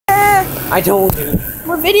I told you.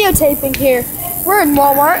 We're videotaping here. We're in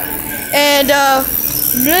Walmart, and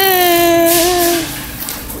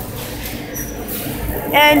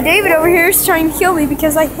David over here is trying to kill me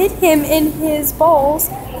because I hit him in his balls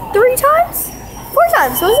 3 times? 4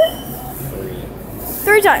 times, was it?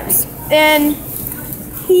 3 times. And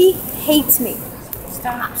he hates me.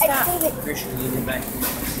 Stop.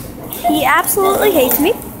 He absolutely hates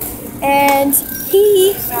me. And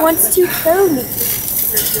he wants to kill me.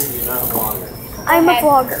 I'm a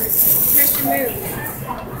vlogger.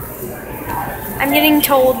 I'm getting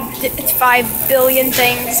told it's 5 billion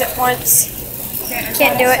things at once.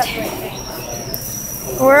 Can't do it.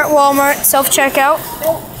 We're at Walmart, self-checkout.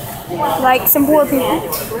 Like some poor people.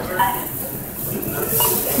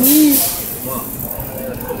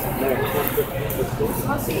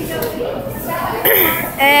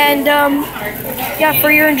 And yeah,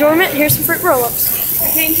 for your enjoyment, here's some fruit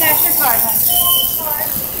roll-ups. Paying cash or card?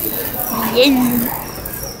 Yeah.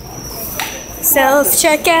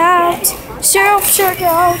 Self-checkout,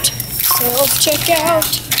 self-checkout, self-checkout,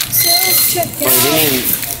 self-checkout.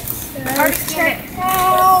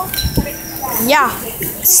 Self-checkout. Yeah,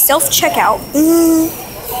 self-checkout.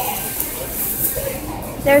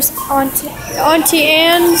 There's Auntie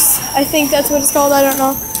Anne's. I think that's what it's called. I don't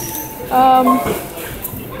know.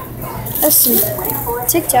 There's some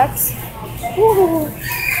Tic Tacs. Ooh.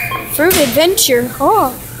 Fruit Adventure.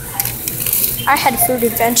 Oh, I had Fruit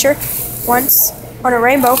Adventure once on a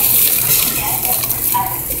rainbow.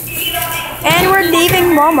 And we're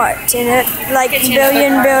leaving Walmart in like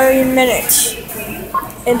billion minutes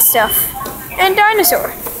and stuff. And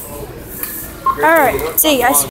dinosaur. Alright, see you guys.